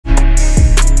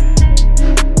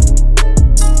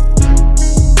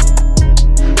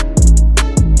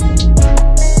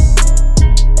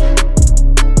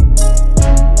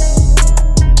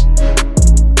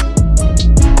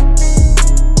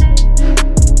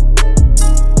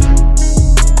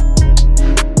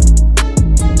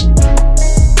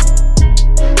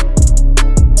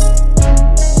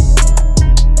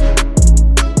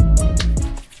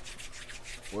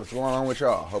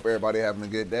y'all? Hope everybody having a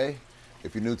good day.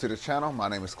 If you're new to this channel, my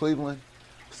name is Cleveland.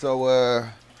 So,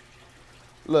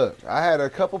 look, I had a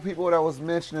couple people that was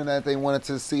mentioning that they wanted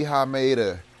to see how I made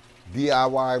a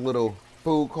DIY little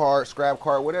food cart, scrap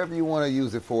cart, whatever you want to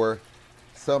use it for.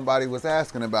 Somebody was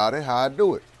asking about it, how I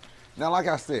do it. Now, like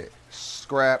I said,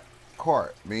 scrap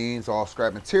cart means all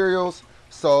scrap materials.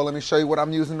 So let me show you what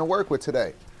I'm using to work with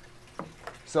today.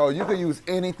 So you can use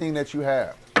anything that you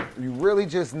have. You really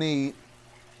just need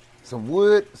some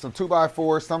wood, some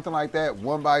 2x4s, something like that,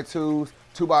 1x2s,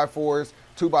 2x4s,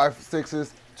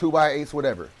 2x6s, 2x8s,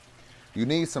 whatever. You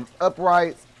need some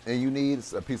uprights, and you need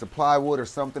a piece of plywood or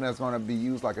something that's going to be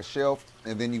used like a shelf,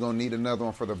 and then you're going to need another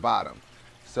one for the bottom.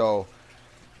 So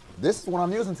this is what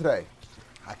I'm using today.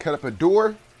 I cut up a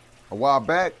door a while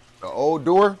back, an old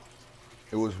door.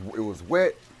 It was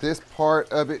wet. This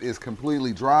part of it is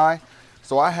completely dry.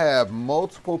 So I have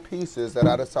multiple pieces that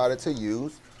I decided to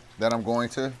use that I'm going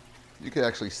to, you can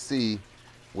actually see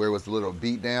where it was a little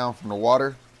beat down from the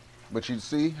water, but you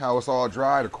see how it's all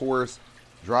dry, the core is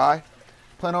dry.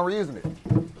 Plan on reusing it.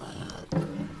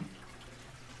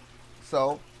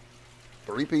 So,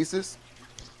 3 pieces.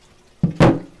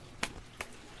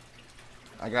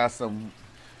 I got some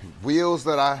wheels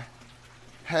that I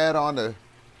had on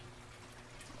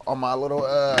my little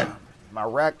my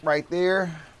rack right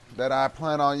there that I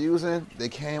plan on using. They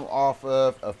came off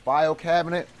of a file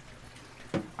cabinet.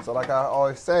 So like I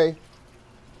always say,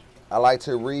 I like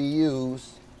to reuse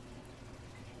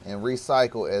and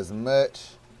recycle as much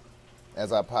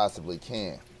as I possibly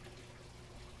can.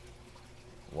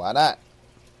 Why not?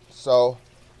 So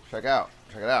check it out.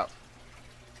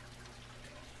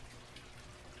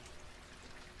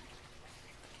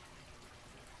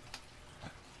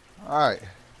 All right,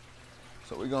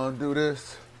 so we're gonna do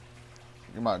this.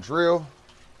 Get my drill.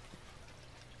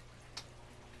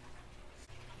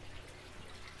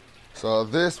 So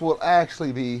this will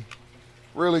actually be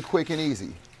really quick and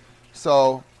easy.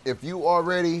 So if you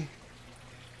already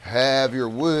have your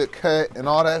wood cut and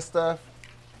all that stuff,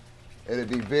 it'll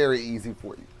be very easy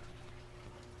for you.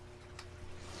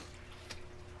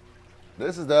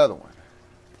 This is the other one.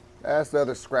 That's the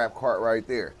other scrap cart right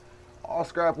there. All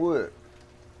scrap wood.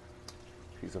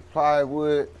 Piece of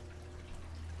plywood,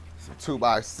 some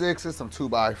 2x6s, some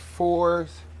 2x4s.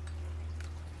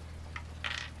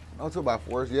 No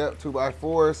 2x4s, yep,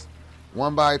 2x4s,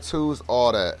 1x2s,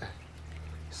 all that.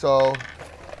 So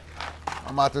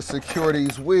I'm about to secure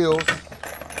these wheels.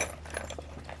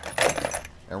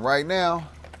 And right now,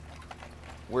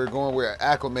 we're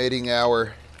acclimating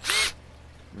our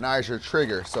Niger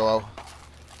trigger. So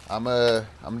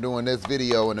I'm doing this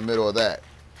video in the middle of that,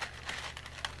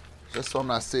 just so I'm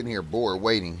not sitting here bored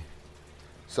waiting.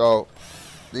 So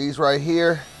these right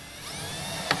here,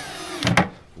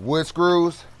 wood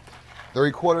screws,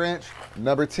 3/4 inch,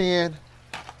 number 10,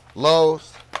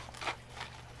 Lowe's,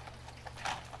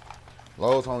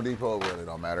 Home Depot, really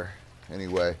don't matter.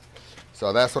 Anyway,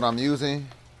 so that's what I'm using.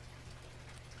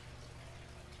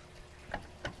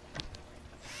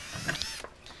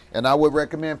 And I would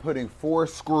recommend putting 4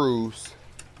 screws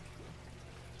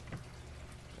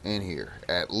in here,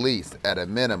 at least, at a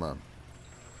minimum.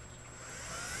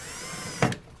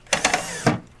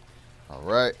 All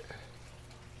right.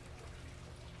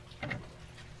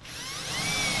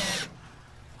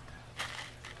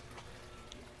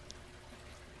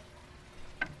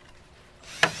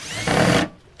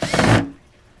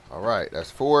 All right, that's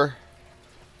 4.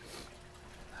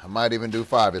 I might even do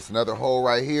 5. It's another hole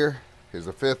right here. Here's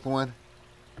the 5th one.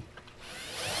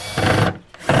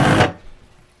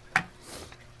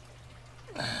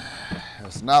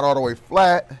 It's not all the way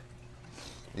flat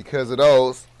because of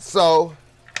those. So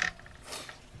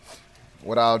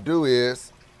what I'll do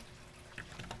is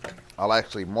I'll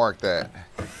actually mark that.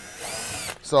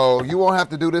 So you won't have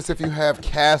to do this if you have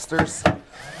casters.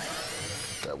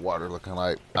 That water looking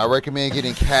like. I recommend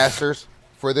getting casters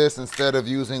for this instead of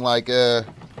using like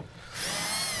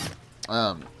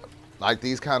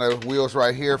these kind of wheels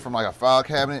right here from like a file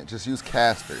cabinet. Just use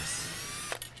casters.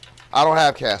 I don't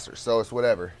have casters, so it's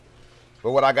whatever.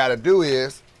 But what I gotta do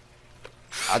is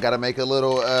I gotta make a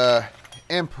little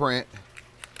imprint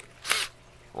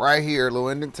right here, a little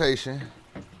indentation.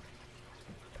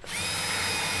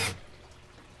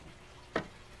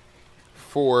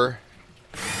 For,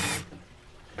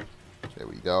 there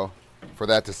we go, for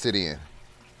that to sit in.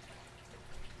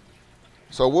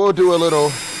 So we'll do a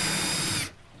little,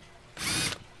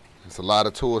 it's a lot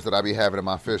of tools that I be having in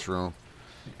my fish room.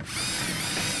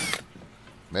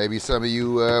 Maybe some of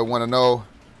you want to know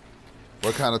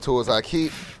what kind of tools I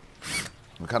keep,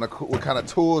 what kind of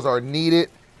tools are needed.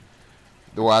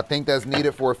 Do I think that's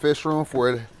needed for a fish room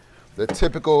for the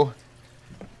typical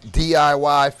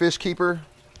DIY fish keeper.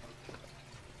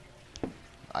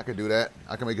 I could do that.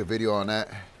 I can make a video on that.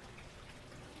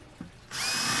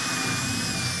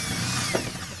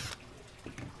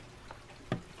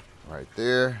 Right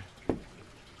there.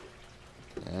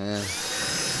 And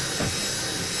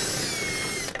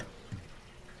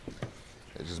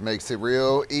it just makes it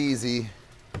real easy.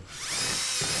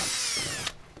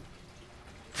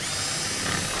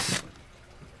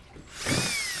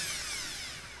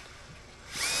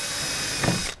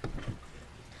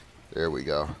 There we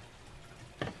go.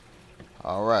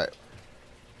 All right.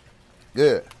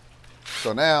 Good.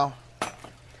 So now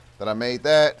that I made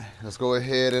that, let's go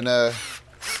ahead and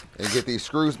get these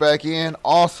screws back in.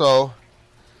 Also,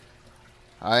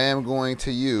 I am going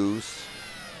to use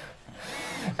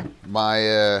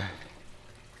my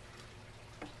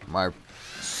my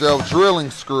self-drilling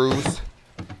screws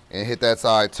and hit that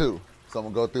side too. So I'm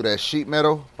gonna go through that sheet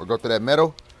metal or go through that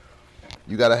metal.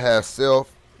 You gotta have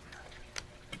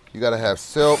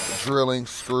self-drilling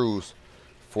screws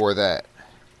for that.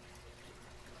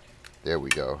 There we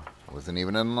go. It wasn't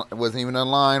even in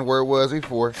line where it was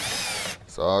before.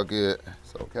 It's all good.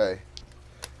 It's okay.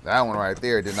 That one right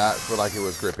there did not feel like it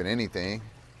was gripping anything.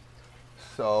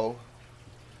 So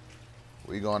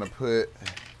we're gonna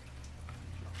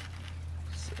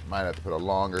might have to put a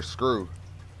longer screw.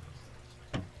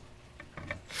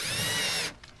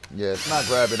 Yeah, it's not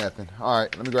grabbing nothing. All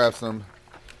right, let me grab some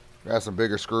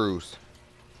bigger screws.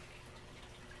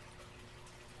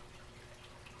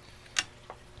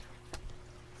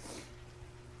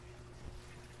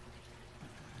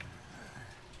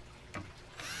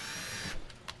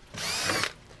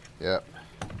 Yep.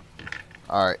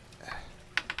 All right.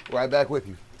 Right back with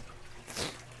you.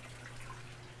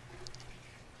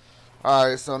 All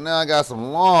right, so now I got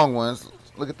some long ones.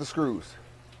 Look at the screws.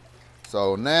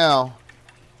 So now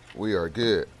we are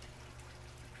good.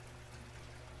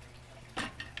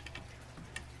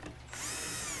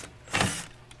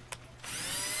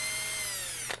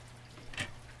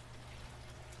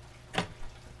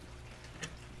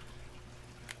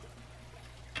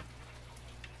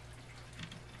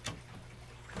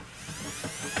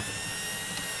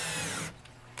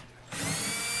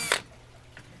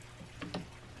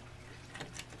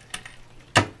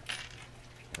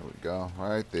 There we go,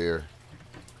 right there.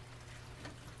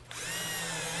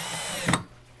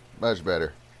 Much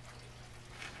better.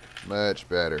 Much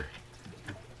better.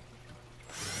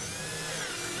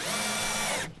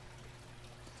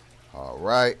 All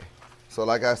right. So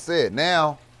like I said,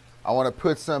 now I want to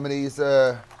put some of these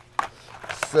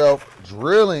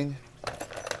self-drilling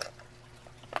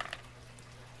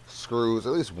screws,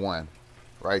 at least one,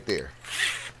 right there.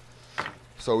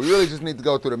 So we really just need to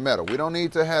go through the metal. We don't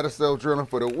need to have the self-drilling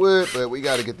for the wood, but we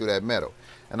got to get through that metal.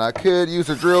 And I could use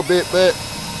a drill bit, but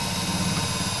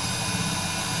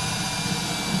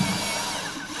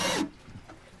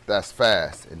that's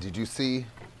fast. And did you see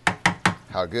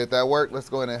how good that worked? Let's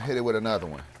go ahead and hit it with another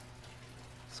one.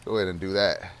 Let's go ahead and do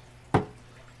that.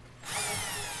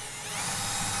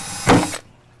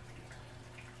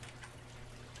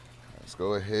 Let's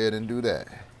go ahead and do that.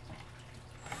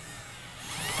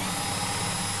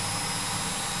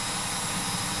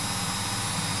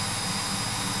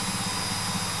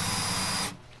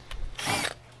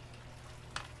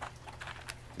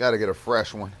 Got to get a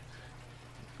fresh one.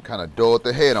 Kind of dull at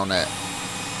the head on that.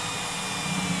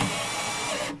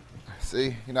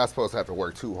 See, you're not supposed to have to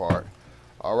work too hard.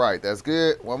 All right, that's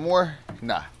good. One more?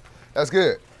 Nah, that's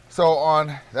good. So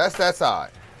that's that side.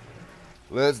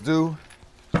 Let's do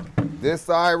this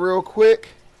side real quick.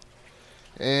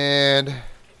 And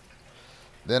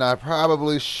then I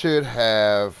probably should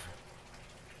have,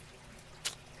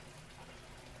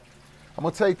 I'm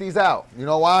gonna take these out. You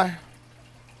know why?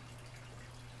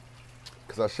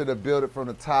 Because I should have built it from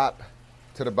the top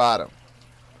to the bottom.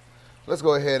 Let's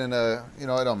go ahead and, it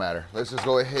don't matter. Let's just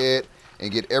go ahead and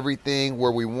get everything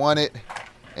where we want it.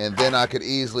 And then I could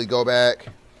easily go back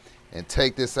and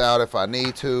take this out if I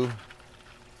need to,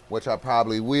 which I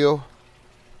probably will.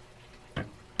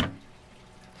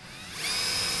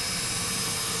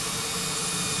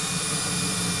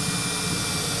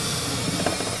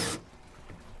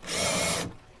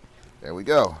 There we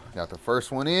go. Got the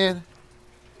first one in.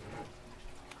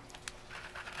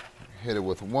 Hit it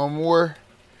with one more.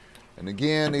 And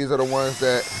again, these are the ones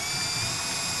that,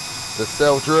 the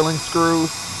self-drilling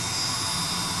screws.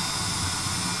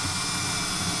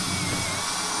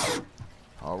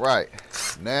 All right,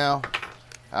 now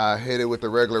I hit it with the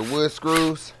regular wood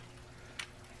screws,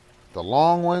 the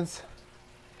long ones.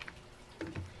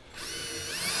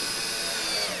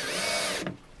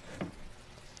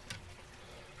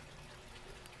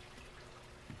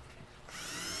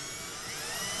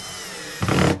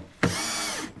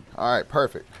 All right,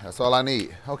 perfect. That's all I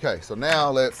need. Okay, so now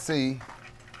let's see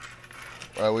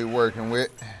what we're working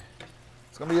with.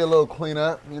 It's gonna be a little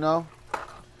cleanup, you know,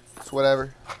 it's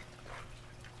whatever.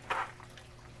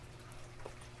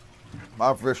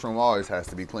 My fish room always has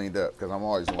to be cleaned up because I'm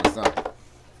always doing something.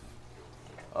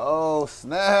 Oh,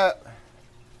 snap.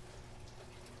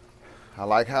 I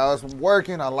like how it's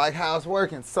working. I like how it's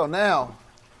working. So now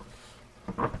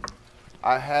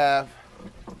I have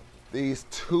these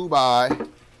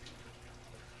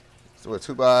these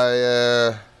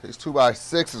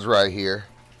 2x6s right here.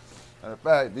 Matter of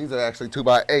fact, these are actually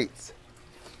 2x8s.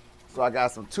 So I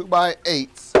got some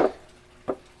 2x8s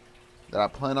that I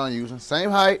plan on using. Same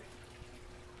height.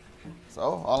 So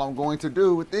all I'm going to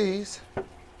do with these,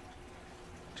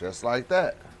 just like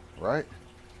that, right?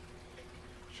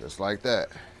 Just like that.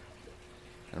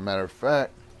 As a matter of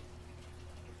fact,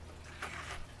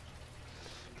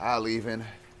 I'll even,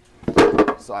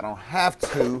 so I don't have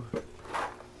to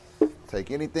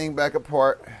take anything back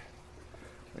apart.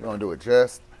 We're gonna do it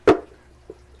just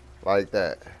like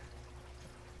that.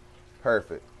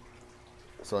 Perfect.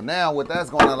 So now what that's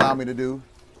gonna allow me to do,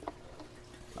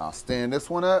 I'll stand this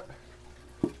one up,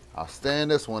 I'll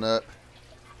stand this one up,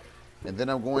 and then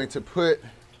I'm going to put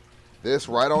this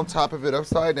right on top of it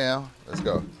upside down. Let's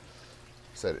go.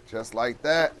 Set it just like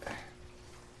that.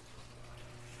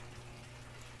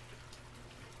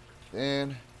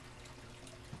 Then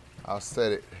I'll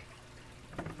set it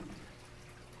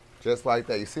just like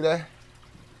that. You see that?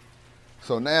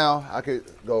 So now I could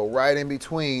go right in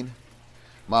between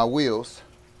my wheels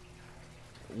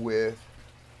with,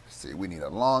 let's see, we need a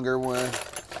longer one.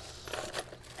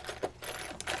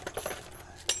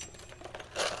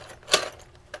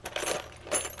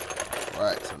 All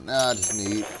right, so now I just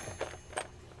need,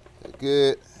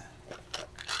 good.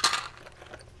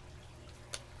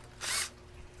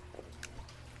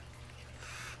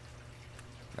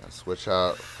 Gotta switch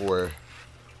out for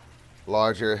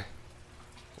larger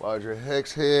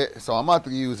hex head. So I'm about to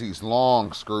use these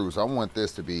long screws. I want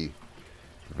this to be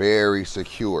very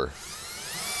secure.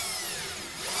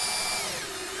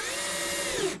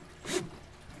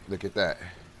 Look at that.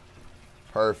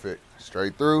 Perfect.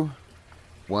 Straight through.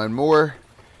 One more.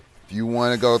 If you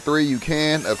want to go 3, you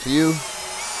can. Up to you.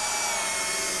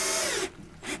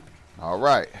 All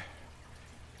right.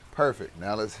 Perfect.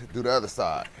 Now let's do the other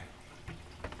side.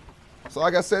 So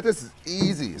like I said, this is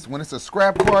easy. It's when it's a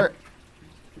scrap part,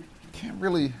 you can't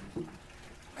really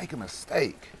make a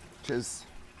mistake. Just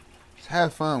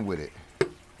have fun with it.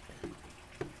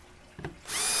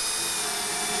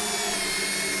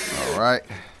 All right.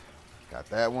 Got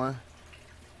that one.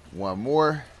 One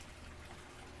more.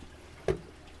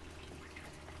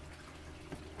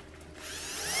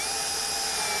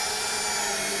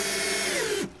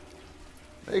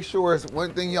 Make sure it's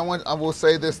one thing y'all want. I will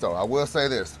say this though. I will say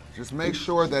this. Just make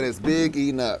sure that it's big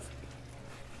enough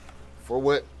for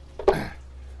what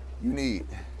you need.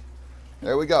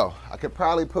 There we go. I could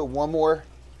probably put one more.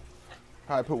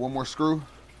 Screw.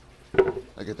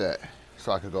 Look at that.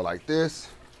 So I could go like this.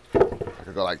 I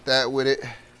could go like that with it.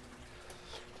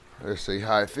 Let's see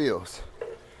how it feels.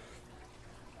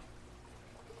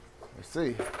 Let's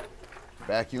see.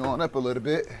 Back you on up a little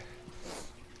bit.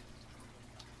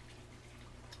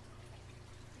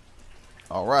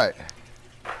 All right.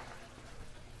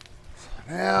 So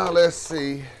now let's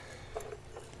see.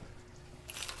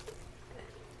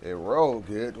 It rolled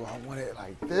good. Do I want it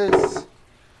like this?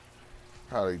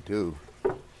 Probably do.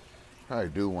 Probably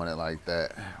do want it like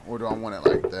that. Or do I want it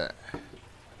like that?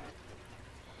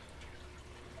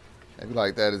 Maybe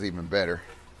like that is even better.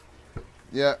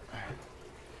 Yep.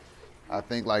 I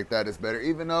think like that is better.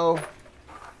 Even though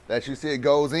that you see it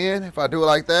goes in, if I do it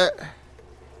like that,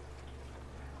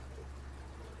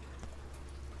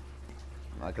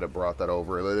 I could have brought that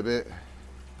over a little bit.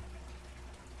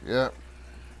 Yep.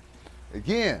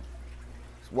 Again,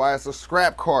 that's why it's a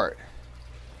scrap cart.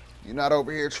 You're not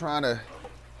over here trying to,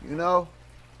 you know,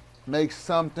 make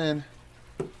something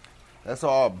that's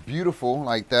all beautiful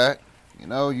like that. You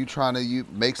know, you trying to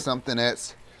make something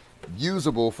that's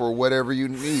usable for whatever you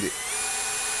need it.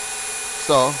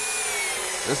 So,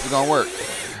 this is gonna work.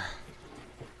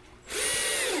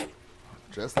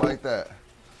 Just like that.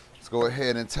 Let's go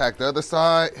ahead and tack the other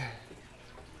side.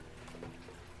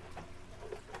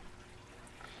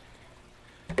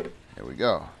 There we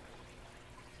go.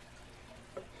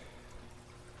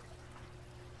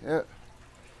 Yep,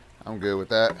 I'm good with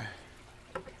that.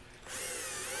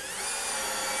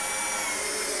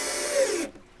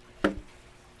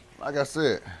 Like I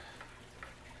said,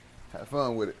 have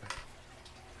fun with it.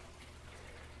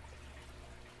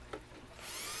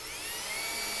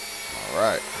 All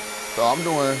right, so So I'm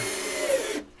doing,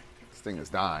 this thing is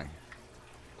dying.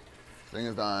 This thing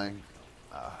is dying.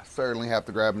 Certainly have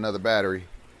to grab another battery.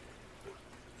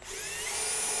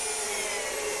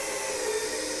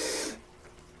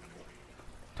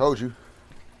 Told you.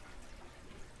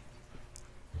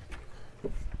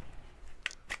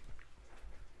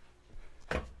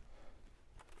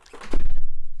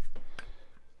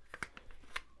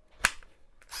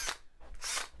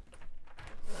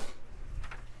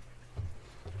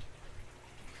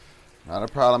 Not a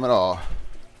problem at all.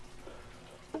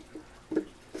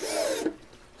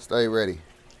 Stay ready.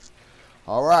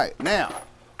 All right, now.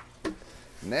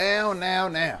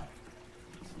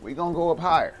 We gonna go up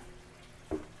higher.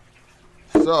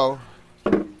 So,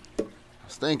 I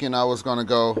was thinking I was gonna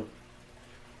go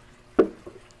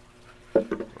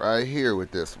right here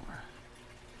with this one.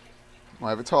 I'm gonna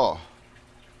have it tall.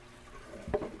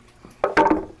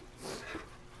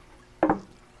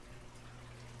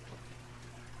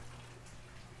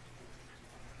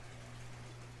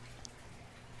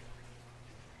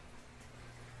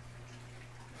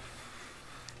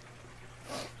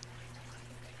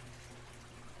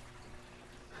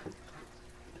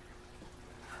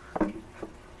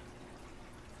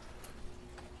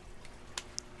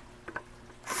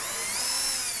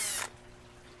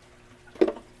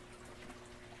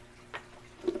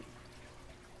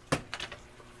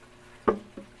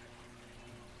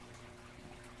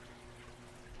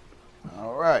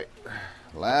 All right,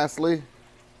 lastly,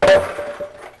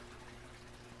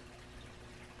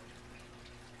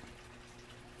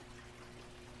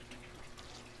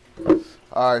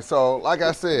 all right, so like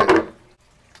I said,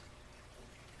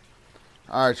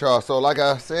 all right, y'all, so like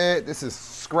I said, this is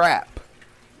scrap.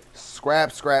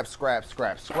 Scrap.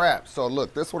 So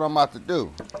look, this is what I'm about to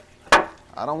do.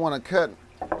 I don't want to cut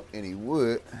any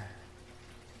wood,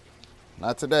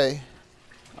 not today.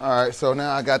 All right, so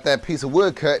now I got that piece of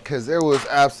wood cut because there was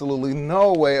absolutely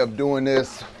no way of doing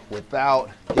this without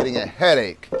getting a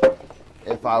headache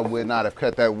if I would not have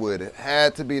cut that wood. It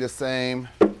had to be the same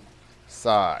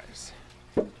size.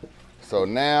 So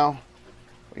now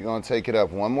we're gonna take it up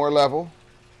one more level.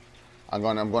 I'm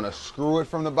gonna screw it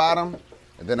from the bottom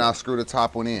and then I'll screw the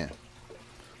top one in.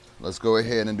 Let's go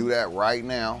ahead and do that right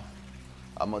now.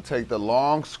 I'm gonna take the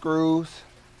long screws,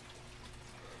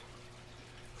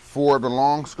 4 of the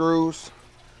long screws.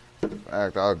 In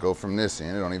fact, I'll go from this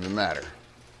end, it don't even matter.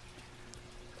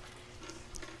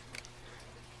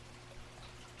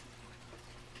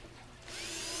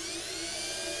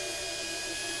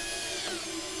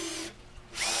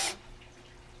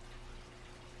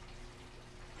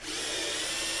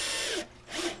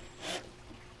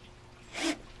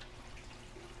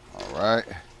 All right,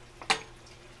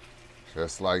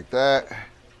 just like that.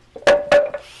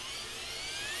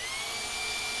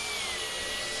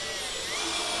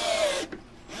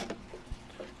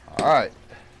 All right,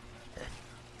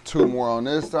 2 more on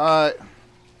this side.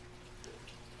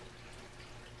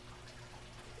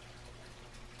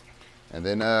 And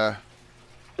then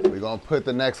we're gonna put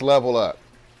the next level up.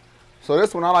 So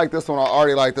this one, I like this one. I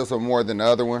already like this one more than the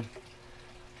other one.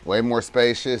 Way more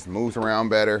spacious, moves around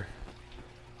better,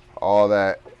 all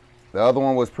that. The other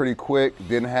one was pretty quick,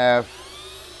 didn't have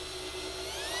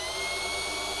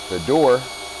the door.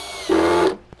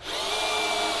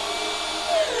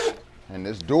 And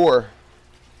this door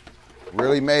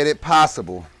really made it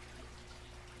possible.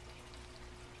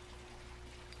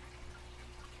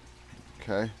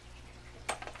 Okay,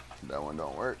 that one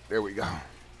don't work. There we go.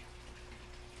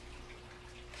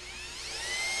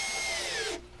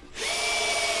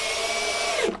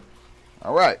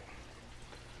 All right,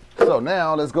 so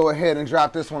now let's go ahead and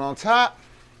drop this one on top.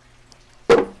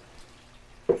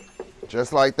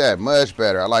 Just like that, much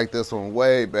better. I like this one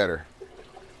way better.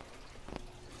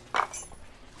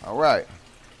 All right,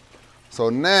 so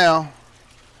now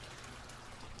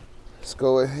let's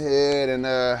go ahead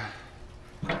and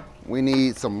we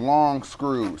need some long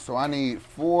screws. So I need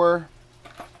 4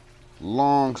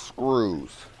 long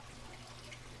screws.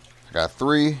 I got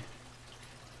 3.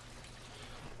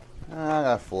 I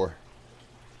got 4.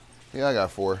 Yeah, I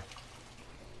got 4.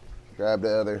 Grab the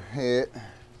other head.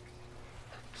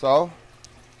 So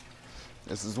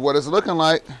this is what it's looking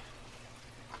like.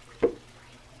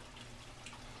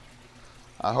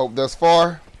 I hope thus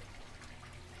far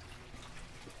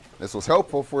this was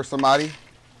helpful for somebody.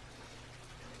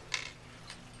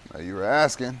 You were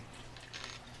asking.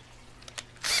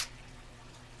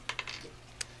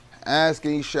 Ask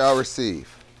and you shall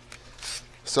receive.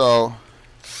 So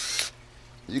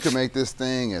you can make this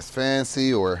thing as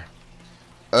fancy or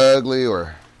ugly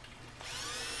or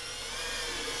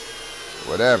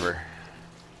whatever.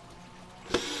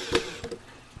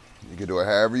 You can do it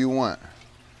however you want.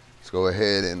 Let's go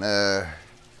ahead and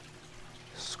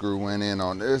screw one in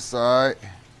on this side.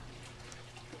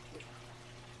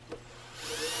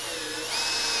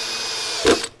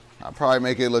 I'll probably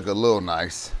make it look a little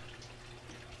nice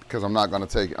because I'm not gonna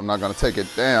take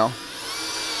it down.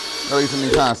 At least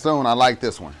anytime soon. I like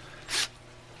this one.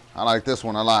 I like this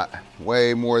one a lot,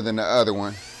 way more than the other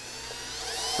one.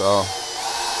 So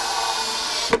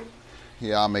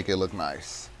yeah, I'll make it look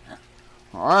nice.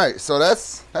 All right, so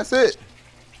that's it.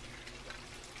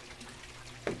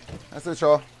 That's it,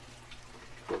 y'all.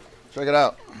 Check it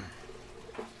out.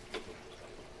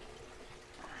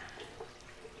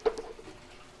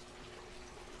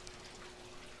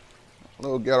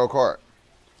 Little ghetto cart.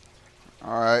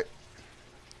 All right.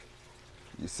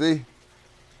 You see?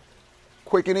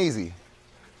 Quick and easy.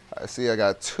 I see I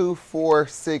got 2, 4,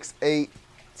 6, 8,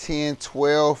 10,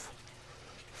 12,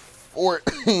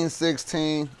 14,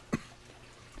 16,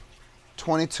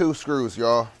 22 screws,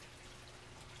 y'all.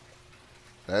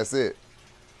 That's it.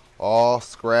 All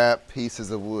scrap pieces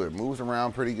of wood. Moves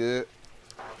around pretty good.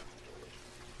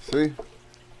 See?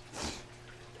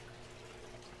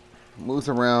 Moves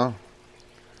around.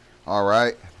 All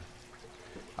right.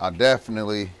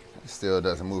 It still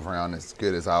doesn't move around as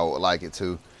good as I would like it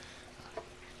to.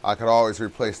 I could always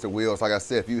replace the wheels. Like I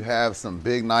said, if you have some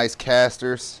big, nice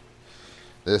casters,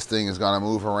 this thing is gonna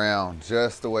move around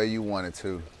just the way you want it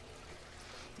to.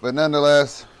 But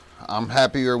nonetheless, I'm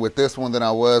happier with this one than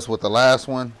I was with the last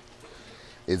one.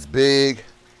 It's big.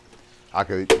 I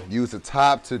could use the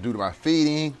top to do my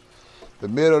feeding, the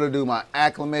middle to do my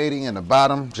acclimating, and the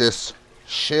bottom just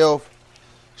shelf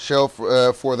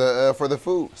for the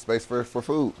food, space for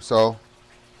food. So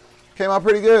came out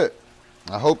pretty good.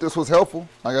 I hope this was helpful.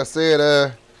 Like I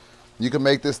said, you can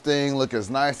make this thing look as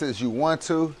nice as you want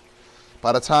to.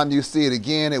 By the time you see it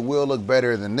again, it will look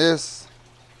better than this.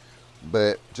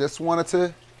 But just wanted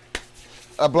to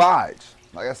oblige.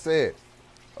 Like I said,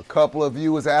 a couple of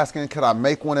you was asking, could I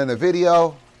make one in a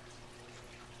video?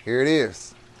 Here it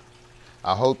is.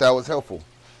 I hope that was helpful.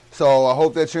 So I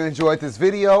hope that you enjoyed this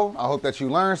video. I hope that you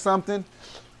learned something.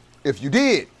 If you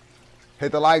did,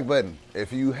 hit the like button.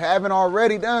 If you haven't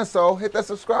already done so, hit that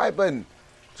subscribe button.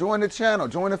 Join the channel,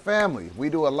 join the family. We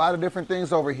do a lot of different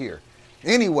things over here.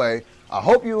 Anyway, I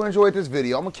hope you enjoyed this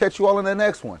video. I'm gonna catch you all in the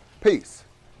next one. Peace.